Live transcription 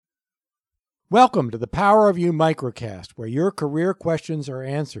Welcome to the Power of You microcast, where your career questions are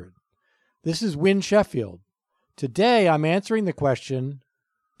answered. This is Win Sheffield. Today I'm answering the question,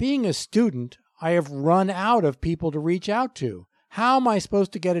 being a student, I have run out of people to reach out to. How am I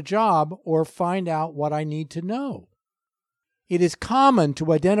supposed to get a job or find out what I need to know? It is common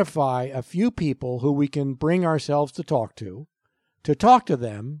to identify a few people who we can bring ourselves to talk to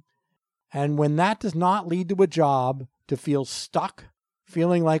them, and when that does not lead to a job, to feel stuck,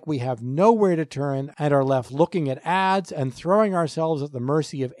 feeling like we have nowhere to turn and are left looking at ads and throwing ourselves at the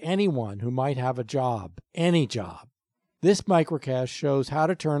mercy of anyone who might have a job, any job. This microcast shows how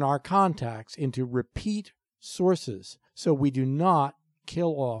to turn our contacts into repeat sources so we do not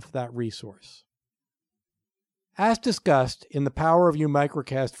kill off that resource. As discussed in the Power of You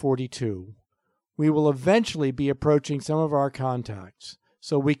microcast 42, we will eventually be approaching some of our contacts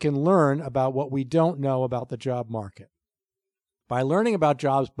so we can learn about what we don't know about the job market. By learning about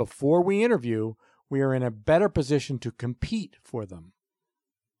jobs before we interview, we are in a better position to compete for them.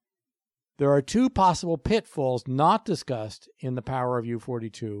 There are two possible pitfalls not discussed in the Power of You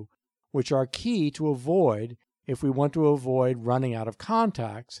 42, which are key to avoid if we want to avoid running out of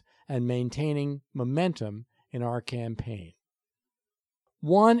contacts and maintaining momentum in our campaign.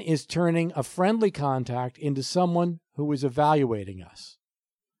 One is turning a friendly contact into someone who is evaluating us.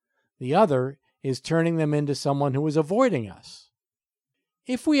 The other is turning them into someone who is avoiding us.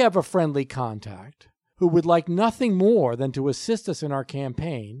 If we have a friendly contact who would like nothing more than to assist us in our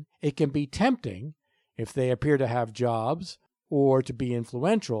campaign, it can be tempting, if they appear to have jobs or to be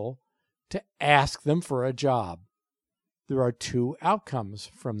influential, to ask them for a job. There are two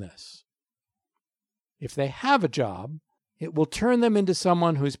outcomes from this. If they have a job, it will turn them into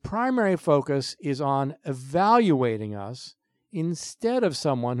someone whose primary focus is on evaluating us instead of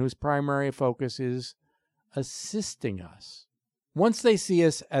someone whose primary focus is assisting us. Once they see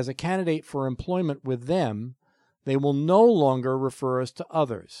us as a candidate for employment with them, they will no longer refer us to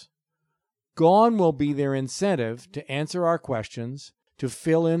others. Gone will be their incentive to answer our questions, to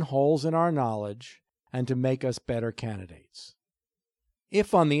fill in holes in our knowledge, and to make us better candidates.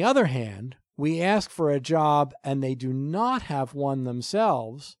 If, on the other hand, we ask for a job and they do not have one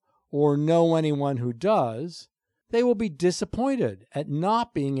themselves or know anyone who does, they will be disappointed at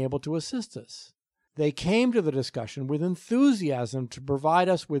not being able to assist us. They came to the discussion with enthusiasm to provide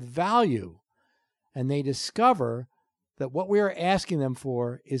us with value, and they discover that what we are asking them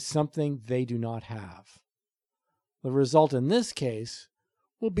for is something they do not have. The result in this case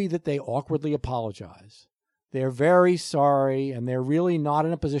will be that they awkwardly apologize. They're very sorry, and they're really not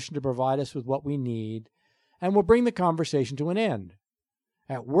in a position to provide us with what we need, and will bring the conversation to an end.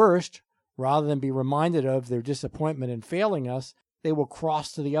 At worst, rather than be reminded of their disappointment in failing us, they will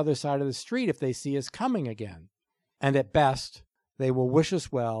cross to the other side of the street if they see us coming again. And at best, they will wish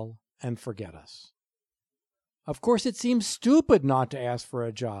us well and forget us. Of course, it seems stupid not to ask for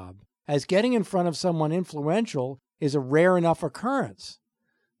a job, as getting in front of someone influential is a rare enough occurrence.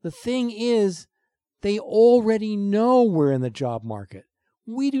 The thing is, they already know we're in the job market.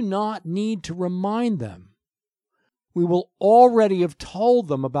 We do not need to remind them. We will already have told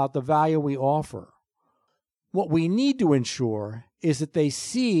them about the value we offer. What we need to ensure is that they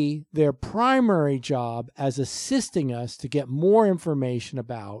see their primary job as assisting us to get more information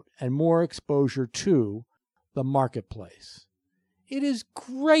about and more exposure to the marketplace. It is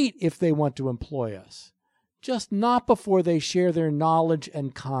great if they want to employ us, just not before they share their knowledge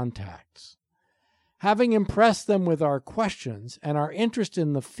and contacts. Having impressed them with our questions and our interest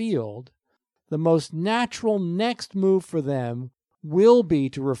in the field, the most natural next move for them will be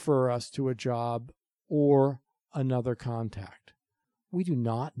to refer us to a job or another contact. We do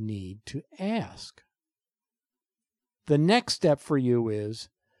not need to ask. The next step for you is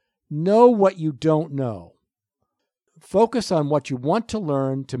know what you don't know. Focus on what you want to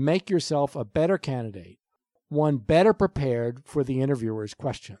learn to make yourself a better candidate, one better prepared for the interviewer's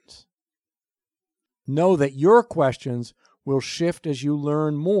questions. Know that your questions will shift as you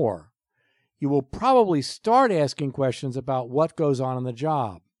learn more. You will probably start asking questions about what goes on in the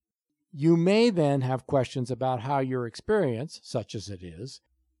job. You may then have questions about how your experience, such as it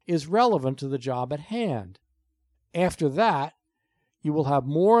is relevant to the job at hand. After that, you will have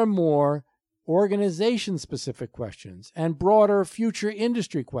more and more organization-specific questions and broader future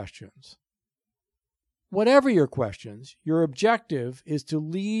industry questions. Whatever your questions, your objective is to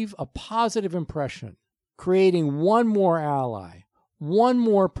leave a positive impression, creating one more ally, one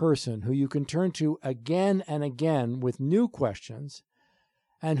more person who you can turn to again and again with new questions,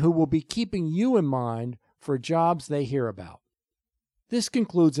 and who will be keeping you in mind for jobs they hear about. This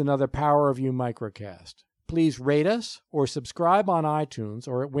concludes another Power of You microcast. please rate us or subscribe on iTunes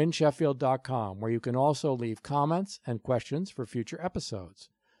or at winsheffield.com, where you can also leave comments and questions for future episodes.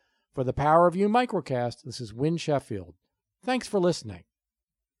 For the Power of You Microcast, this is Win Sheffield. Thanks for listening.